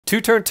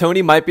Two-Turn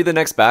Tony might be the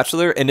next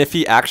Bachelor, and if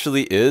he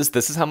actually is,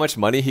 this is how much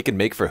money he can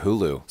make for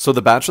Hulu. So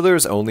The Bachelor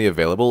is only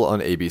available on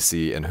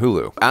ABC and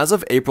Hulu. As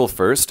of April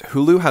 1st,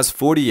 Hulu has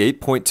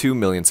 48.2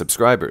 million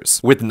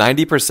subscribers, with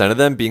 90% of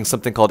them being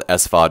something called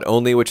SVOD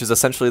only, which is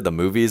essentially the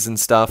movies and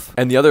stuff,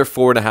 and the other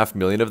 4.5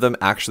 million of them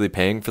actually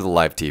paying for the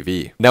live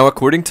TV. Now,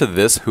 according to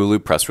this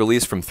Hulu press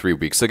release from 3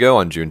 weeks ago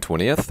on June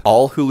 20th,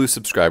 all Hulu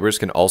subscribers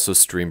can also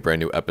stream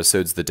brand new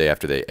episodes the day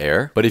after they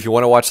air, but if you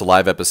want to watch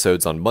live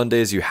episodes on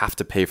Mondays, you have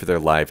to pay for their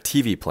live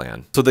TV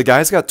plan. So the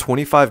guy's got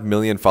 25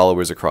 million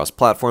followers across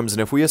platforms, and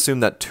if we assume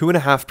that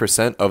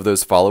 2.5% of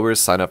those followers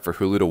sign up for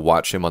Hulu to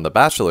watch him on The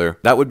Bachelor,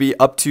 that would be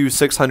up to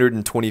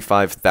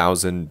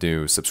 625,000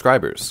 new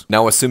subscribers.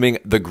 Now, assuming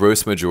the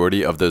gross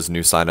majority of those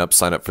new signups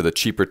sign up for the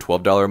cheaper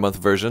 $12 a month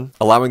version,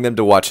 allowing them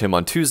to watch him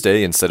on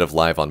Tuesday instead of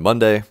live on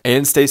Monday,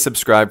 and stay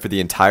subscribed for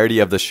the entirety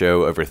of the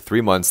show over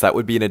 3 months, that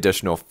would be an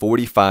additional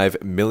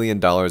 $45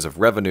 million of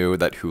revenue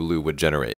that Hulu would generate.